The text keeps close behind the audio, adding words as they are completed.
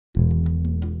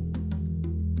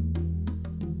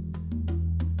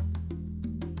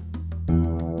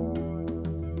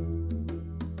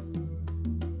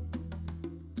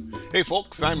Hey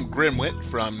folks, I'm Grimwit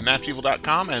from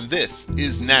NatchEvil.com, and this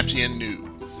is Natchian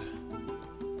News.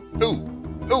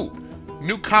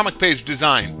 New comic page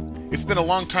design. It's been a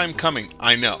long time coming,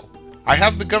 I know. I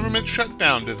have the government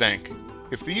shutdown to thank.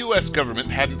 If the US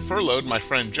government hadn't furloughed my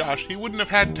friend Josh, he wouldn't have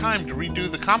had time to redo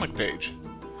the comic page.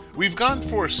 We've gone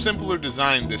for a simpler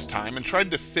design this time and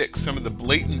tried to fix some of the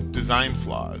blatant design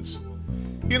flaws.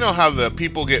 You know how the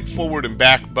people get forward and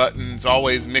back buttons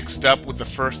always mixed up with the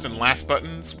first and last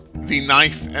buttons? The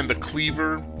knife and the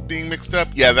cleaver being mixed up?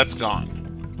 Yeah, that's gone.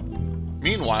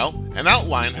 Meanwhile, an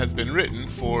outline has been written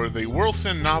for the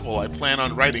Worlsend novel I plan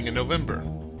on writing in November.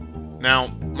 Now,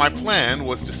 my plan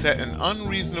was to set an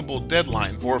unreasonable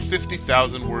deadline for a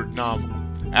 50,000-word novel,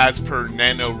 as per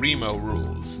NaNoWriMo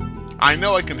rules. I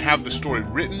know I can have the story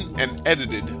written and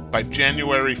edited by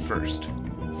January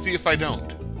 1st. See if I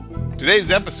don't. Today's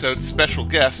episode's special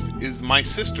guest is my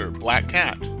sister, Black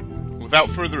Cat. Without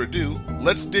further ado,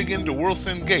 let's dig into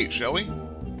Worlsend Gate, shall we?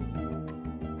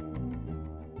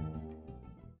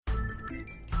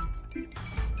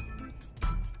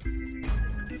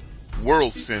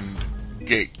 Worlsend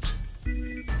Gate.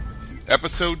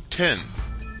 Episode 10.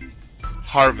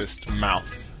 Harvest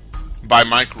Mouth by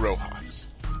Mike Rojas.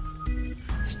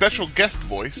 Special guest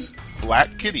voice,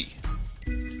 Black Kitty.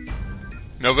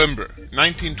 November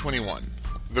 1921.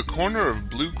 The corner of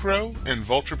Blue Crow and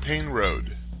Vulture Pane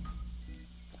Road.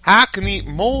 "I can eat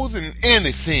more than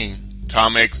anything,"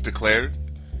 Tom Aches declared.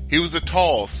 He was a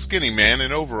tall, skinny man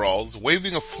in overalls,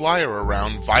 waving a flyer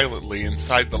around violently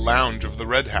inside the lounge of the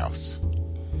Red House.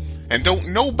 "And don't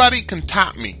nobody can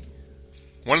top me."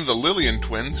 One of the Lillian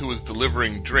twins who was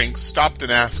delivering drinks stopped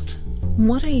and asked,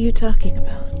 "What are you talking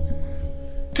about?"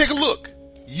 "Take a look.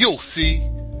 You'll see."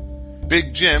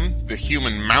 Big Jim, the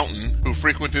human mountain who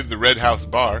frequented the Red House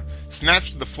bar,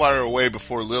 snatched the flyer away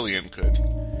before Lillian could.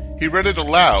 He read it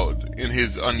aloud in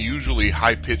his unusually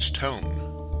high-pitched tone.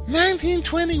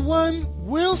 1921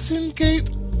 Worlsend Gate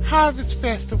Harvest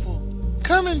Festival.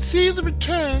 Come and see the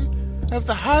return of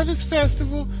the Harvest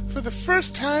Festival for the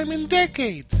first time in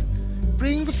decades.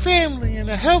 Bring the family and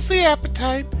a healthy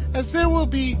appetite, as there will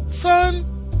be fun,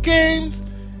 games,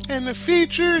 and a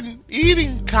feature and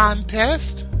eating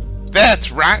contest.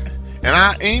 That's right, and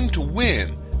I aim to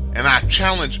win, and I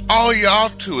challenge all y'all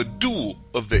to a duel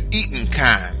of the eating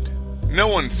kind. No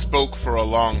one spoke for a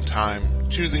long time,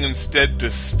 choosing instead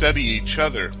to study each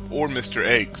other or Mr.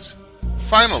 Aches.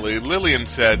 Finally, Lillian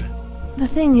said, "The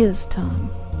thing is,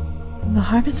 Tom, the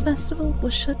Harvest Festival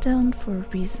was shut down for a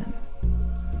reason."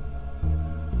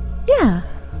 "Yeah,"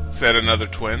 said another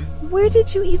twin. "Where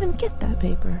did you even get that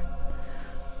paper?"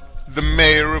 "The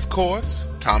mayor, of course,"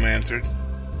 Tom answered.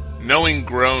 Knowing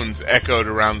groans echoed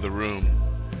around the room.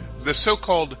 The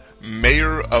so-called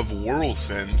mayor of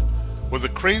Worlsend was a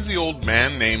crazy old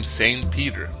man named St.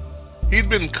 Peter. He'd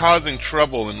been causing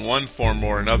trouble in one form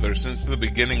or another since the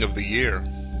beginning of the year.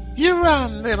 "You're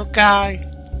on, little guy."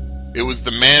 It was the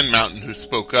man mountain who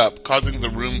spoke up, causing the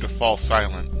room to fall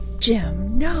silent.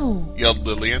 "Jim, no!" yelled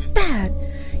Lillian. "Bad!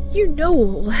 You know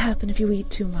what will happen if you eat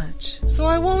too much." "So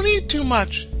I won't eat too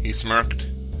much," he smirked.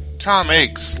 Tom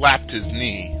Aches slapped his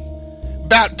knee.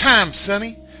 "About time,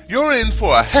 Sonny. You're in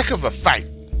for a heck of a fight."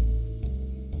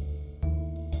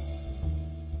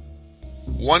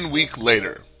 1 week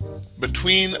later,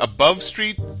 between Above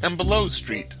Street and Below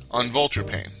Street on Vulture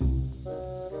Pane.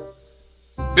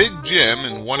 Big Jim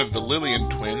and one of the Lillian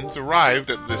twins arrived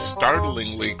at this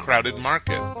startlingly crowded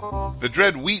market. The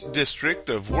dread wheat district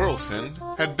of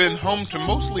Worlsend had been home to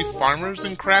mostly farmers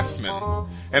and craftsmen,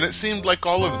 and it seemed like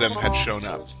all of them had shown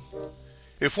up.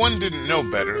 If one didn't know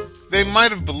better, they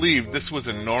might have believed this was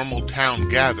a normal town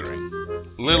gathering.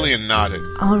 Lillian nodded.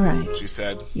 "All right," she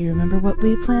said. "You remember what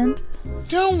we planned?"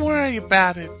 "Don't worry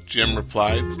about it," Jim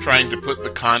replied, trying to put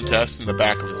the contest in the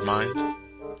back of his mind.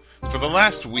 For the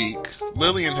last week,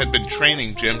 Lillian had been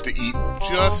training Jim to eat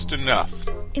just enough.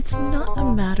 "It's not a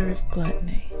matter of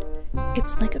gluttony.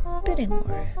 It's like a bidding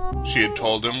war," she had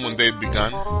told him when they'd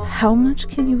begun. "How much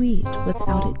can you eat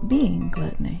without it being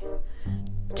gluttony?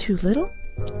 Too little,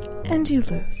 and you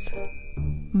lose.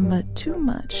 But too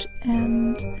much,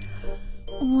 and,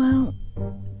 well,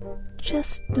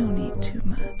 just don't eat too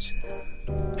much."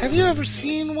 "Have you ever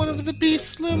seen one of the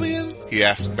beasts, Lillian?" he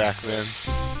asked back then.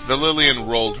 The Lillian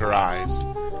rolled her eyes.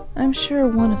 "I'm sure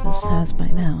one of us has by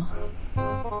now."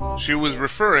 She was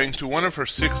referring to one of her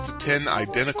 6 to 10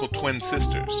 identical twin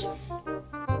sisters.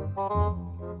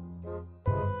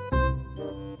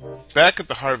 Back at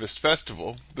the Harvest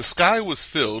Festival, the sky was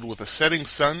filled with a setting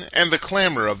sun and the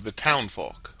clamor of the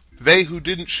townfolk. They who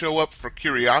didn't show up for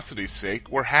curiosity's sake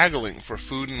were haggling for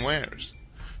food and wares.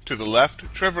 To the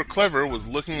left, Trevor Clever was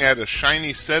looking at a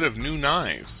shiny set of new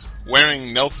knives,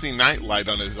 wearing Nelsie Nightlight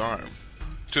on his arm.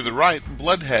 To the right,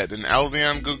 Bloodhead and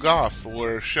Aldean Gogoth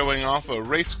were showing off a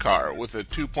race car with a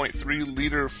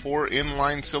 2.3-liter 4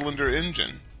 inline cylinder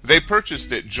engine. They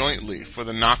purchased it jointly for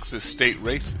the Noxus State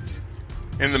races.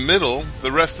 In the middle,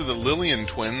 the rest of the Lillian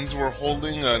twins were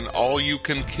holding an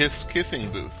all-you-can-kiss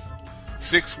kissing booth.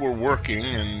 6 were working,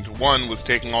 and 1 was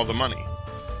taking all the money.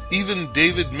 Even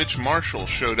David Mitch Marshall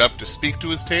showed up to speak to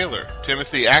his tailor,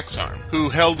 Timothy Axarm, who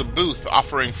held a booth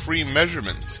offering free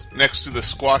measurements next to the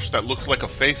squash that looked like a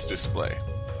face display.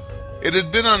 It had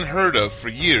been unheard of for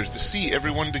years to see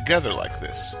everyone together like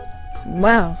this.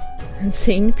 Wow, and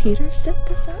St. Peter set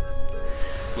this up?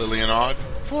 Lillian awed.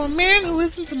 For a man who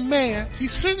isn't the mayor, he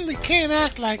certainly can't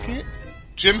act like it.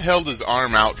 Jim held his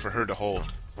arm out for her to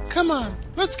hold. Come on,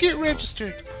 let's get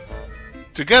registered.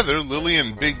 Together, Lily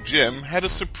and Big Jim had a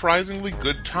surprisingly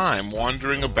good time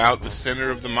wandering about the center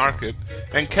of the market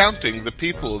and counting the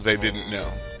people they didn't know.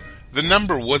 The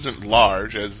number wasn't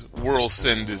large, as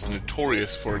Worlsend is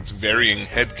notorious for its varying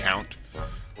head count,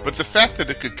 but the fact that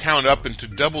it could count up into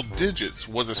double digits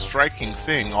was a striking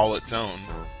thing all its own.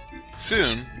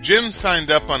 Soon, Jim signed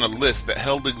up on a list that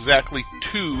held exactly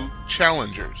 2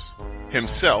 challengers,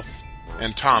 himself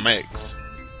and Tom Aches.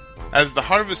 As the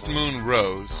harvest moon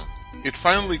rose, it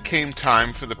finally came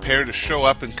time for the pair to show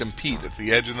up and compete at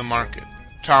the edge of the market.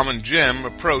 Tom and Jim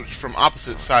approached from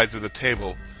opposite sides of the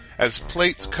table, as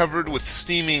plates covered with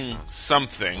steaming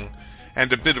something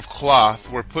and a bit of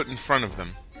cloth were put in front of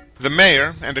them. The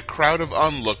mayor and a crowd of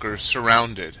onlookers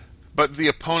surrounded, but the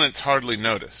opponents hardly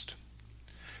noticed.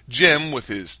 Jim, with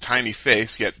his tiny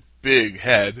face yet big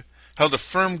head, held a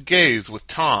firm gaze with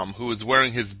Tom, who was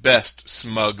wearing his best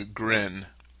smug grin.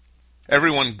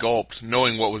 Everyone gulped,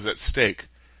 knowing what was at stake,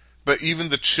 but even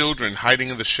the children hiding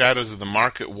in the shadows of the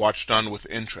market watched on with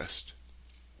interest.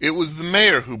 It was the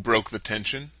mayor who broke the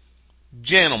tension.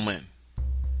 Gentlemen,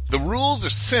 the rules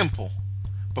are simple.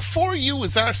 Before you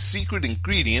is our secret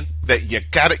ingredient that you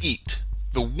gotta eat.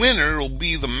 The winner will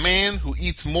be the man who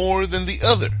eats more than the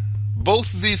other.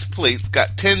 Both of these plates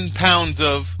got 10 pounds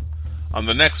of, on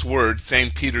the next word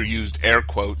St. Peter used air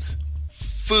quotes,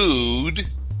 food,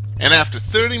 and after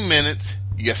 30 minutes,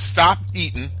 you stop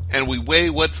eating and we weigh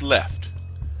what's left.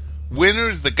 Winner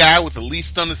is the guy with the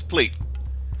least on his plate.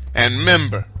 And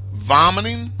remember,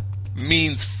 vomiting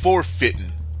means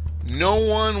forfeiting. No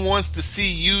one wants to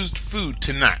see used food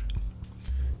tonight.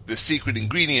 The secret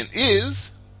ingredient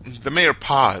is... The mayor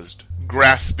paused,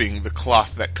 grasping the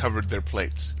cloth that covered their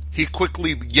plates. He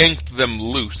quickly yanked them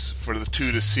loose for the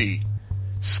 2 to see.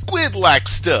 Squid-like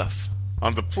stuff.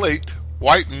 On the plate,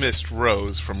 white mist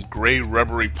rose from gray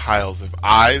rubbery piles of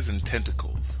eyes and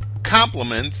tentacles.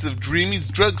 Compliments of Dreamy's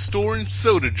drugstore and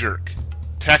soda jerk.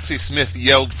 Taxi Smith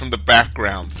yelled from the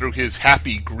background through his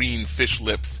happy green fish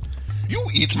lips. You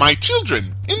eat my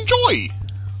children! Enjoy!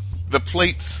 The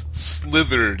plates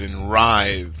slithered and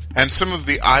writhed, and some of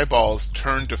the eyeballs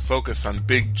turned to focus on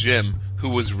Big Jim, who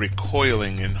was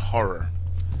recoiling in horror.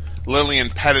 Lillian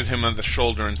patted him on the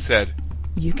shoulder and said,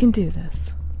 You can do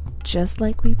this, just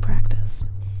like we practiced.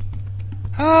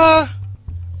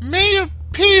 Mayor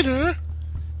Peter?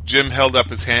 Jim held up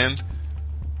his hand.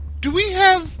 Do we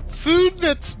have food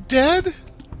that's dead?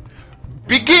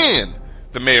 Begin!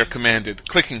 The mayor commanded,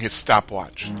 clicking his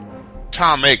stopwatch.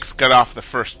 Tom Aches got off the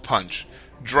first punch,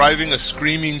 driving a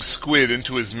screaming squid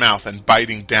into his mouth and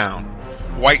biting down.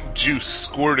 White juice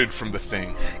squirted from the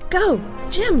thing. Go,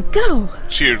 Jim, go!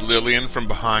 Cheered Lillian from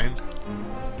behind.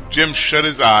 Jim shut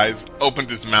his eyes, opened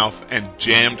his mouth, and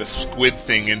jammed a squid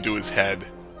thing into his head.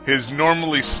 His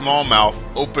normally small mouth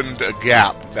opened a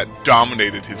gap that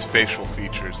dominated his facial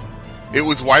features. It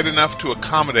was wide enough to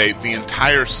accommodate the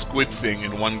entire squid thing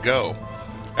in one go.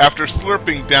 After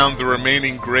slurping down the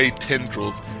remaining gray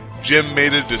tendrils, Jim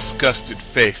made a disgusted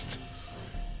face.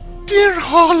 Dear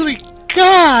holy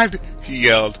God! He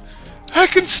yelled. I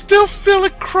can still feel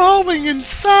it crawling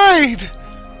inside!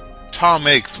 Tom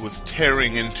Aches was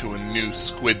tearing into a new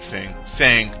squid thing,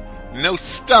 saying, No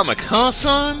stomach, huh,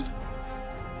 son?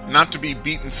 Not to be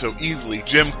beaten so easily,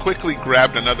 Jim quickly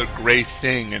grabbed another gray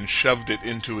thing and shoved it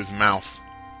into his mouth.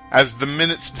 As the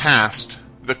minutes passed,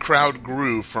 the crowd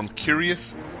grew from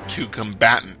curious to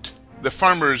combatant. The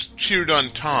farmers cheered on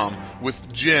Tom,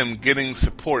 with Jim getting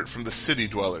support from the city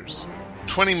dwellers.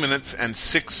 20 minutes and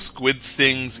 6 squid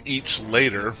things each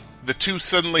later, the two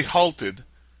suddenly halted,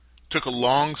 took a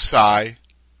long sigh,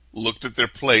 looked at their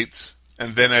plates,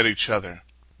 and then at each other.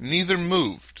 Neither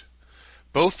moved,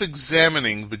 both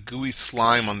examining the gooey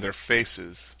slime on their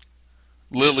faces.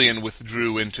 Lillian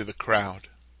withdrew into the crowd.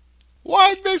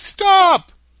 Why'd they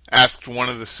stop? asked one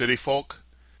of the city folk.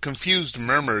 Confused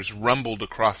murmurs rumbled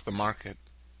across the market.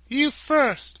 "You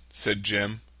first," said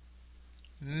Jim.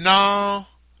 "No,"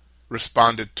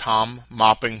 responded Tom,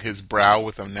 mopping his brow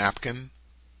with a napkin.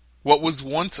 What was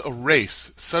once a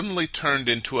race suddenly turned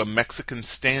into a Mexican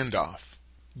standoff.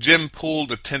 Jim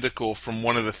pulled a tentacle from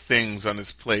one of the things on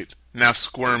his plate, now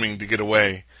squirming to get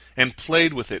away, and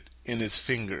played with it in his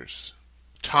fingers.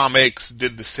 Tom Aches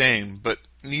did the same, but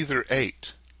neither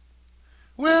ate.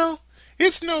 "Well,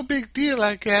 it's no big deal,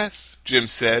 I guess," Jim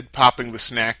said, popping the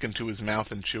snack into his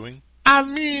mouth and chewing. "I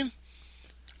mean,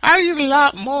 I eat a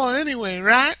lot more anyway,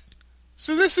 right?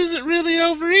 So this isn't really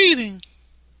overeating."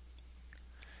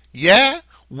 "Yeah?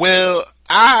 Well,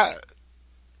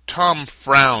 Tom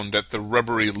frowned at the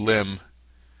rubbery limb.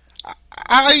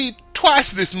 I eat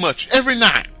twice this much every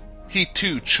night." He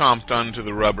too chomped onto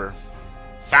the rubber.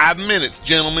 5 minutes,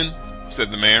 gentlemen,"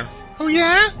 said the mayor. "Oh,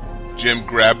 yeah?" Jim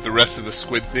grabbed the rest of the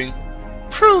squid thing.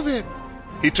 "Prove it."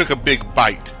 He took a big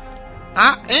bite.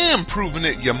 "I am proving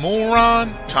it, you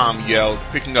moron," Tom yelled,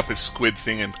 picking up his squid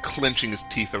thing and clenching his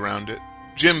teeth around it.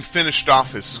 Jim finished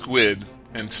off his squid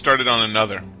and started on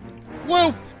another.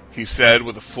 "Whoa," he said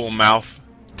with a full mouth,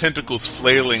 tentacles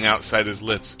flailing outside his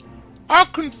lips. "I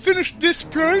can finish this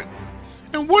plate,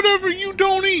 and whatever you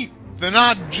don't eat, then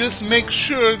I just make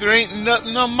sure there ain't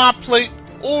nothing on my plate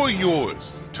or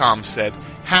yours," Tom said,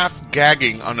 half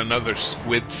gagging on another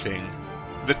squid thing.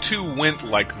 The two went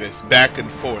like this, back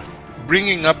and forth,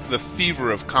 bringing up the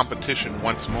fever of competition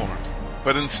once more.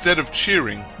 But instead of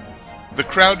cheering, the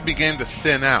crowd began to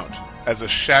thin out as a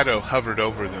shadow hovered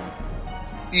over them.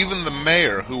 Even the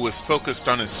mayor, who was focused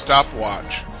on his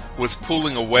stopwatch, was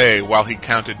pulling away while he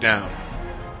counted down.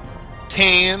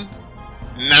 10,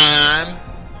 9,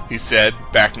 he said,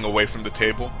 backing away from the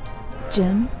table.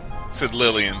 "Jim," said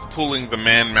Lillian, pulling the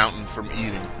man mountain from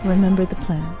eating. "remember the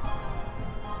plan.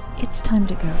 It's time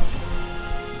to go."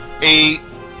 8,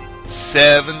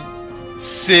 7,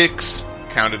 6,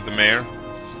 counted the mayor.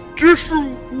 "Just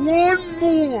one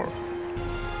more."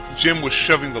 Jim was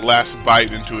shoving the last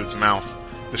bite into his mouth.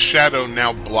 The shadow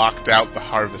now blocked out the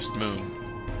harvest moon.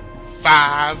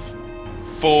 5,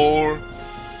 4,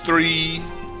 3...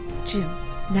 "Jim,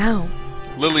 now."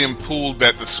 Lillian pulled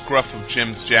at the scruff of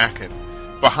Jim's jacket.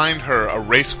 Behind her, a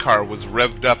race car was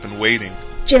revved up and waiting.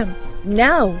 "Jim,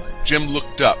 now." Jim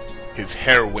looked up. His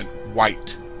hair went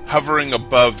white. Hovering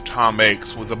above Tom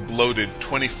Aches was a bloated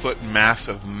 20-foot mass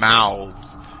of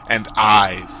mouths and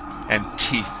eyes and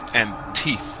teeth and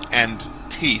teeth and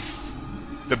teeth.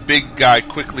 The big guy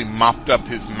quickly mopped up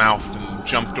his mouth and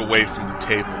jumped away from the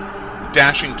table,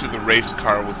 dashing to the race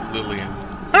car with Lillian.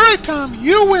 "All right, Tom,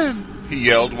 you win," he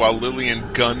yelled while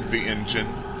Lillian gunned the engine.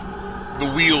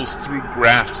 The wheels threw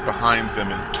grass behind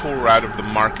them and tore out of the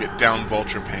market down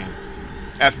Vulture Pane.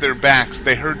 At their backs,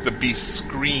 they heard the beast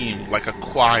scream like a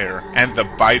choir and the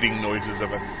biting noises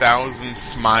of 1,000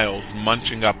 smiles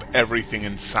munching up everything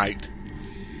in sight.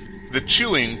 The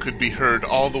chewing could be heard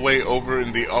all the way over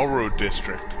in the Oro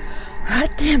district.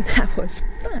 "Hot damn, that was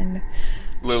fun,"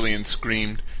 Lillian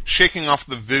screamed, shaking off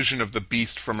the vision of the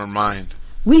beast from her mind.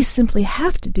 "We simply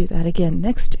have to do that again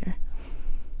next year."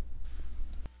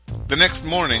 The next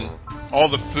morning, all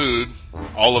the food,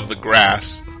 all of the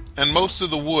grass, and most of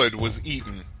the wood was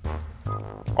eaten.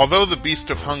 Although the beast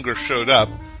of hunger showed up,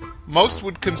 most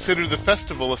would consider the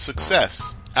festival a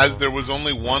success, as there was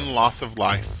only one loss of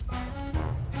life.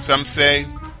 Some say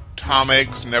Tom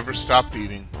Aches never stopped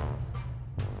eating.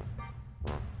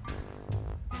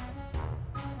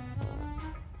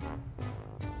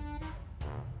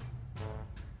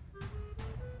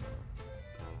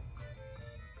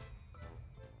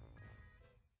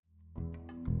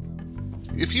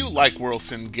 If you like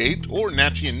Worlsend Gate or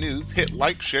Natchian News, hit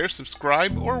like, share,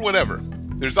 subscribe, or whatever.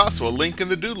 There's also a link in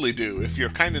the doodly-doo if you're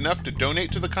kind enough to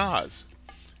donate to the cause.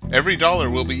 Every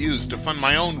dollar will be used to fund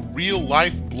my own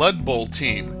real-life Blood Bowl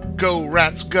team. Go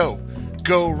Rats Go!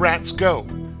 Go Rats Go!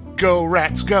 Go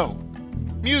Rats Go!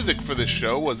 Music for this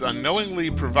show was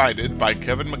unknowingly provided by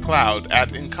Kevin MacLeod at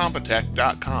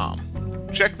Incompetech.com.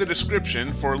 Check the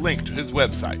description for a link to his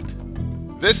website.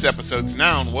 This episode's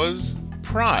noun was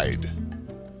pride.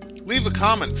 Leave a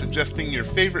comment suggesting your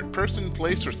favorite person,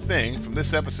 place, or thing from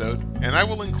this episode, and I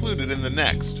will include it in the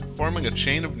next, forming a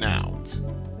chain of nouns.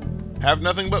 Have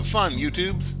nothing but fun,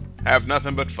 YouTubes. Have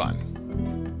nothing but fun.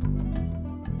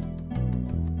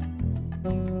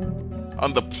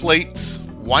 On the plates,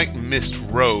 white mist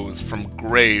rose from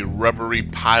gray, rubbery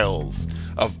piles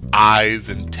of eyes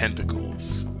and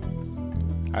tentacles.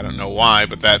 I don't know why,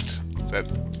 but that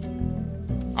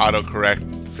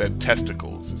autocorrect said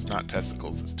testicles. It's not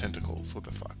testicles, it's tentacles. What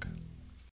the fuck?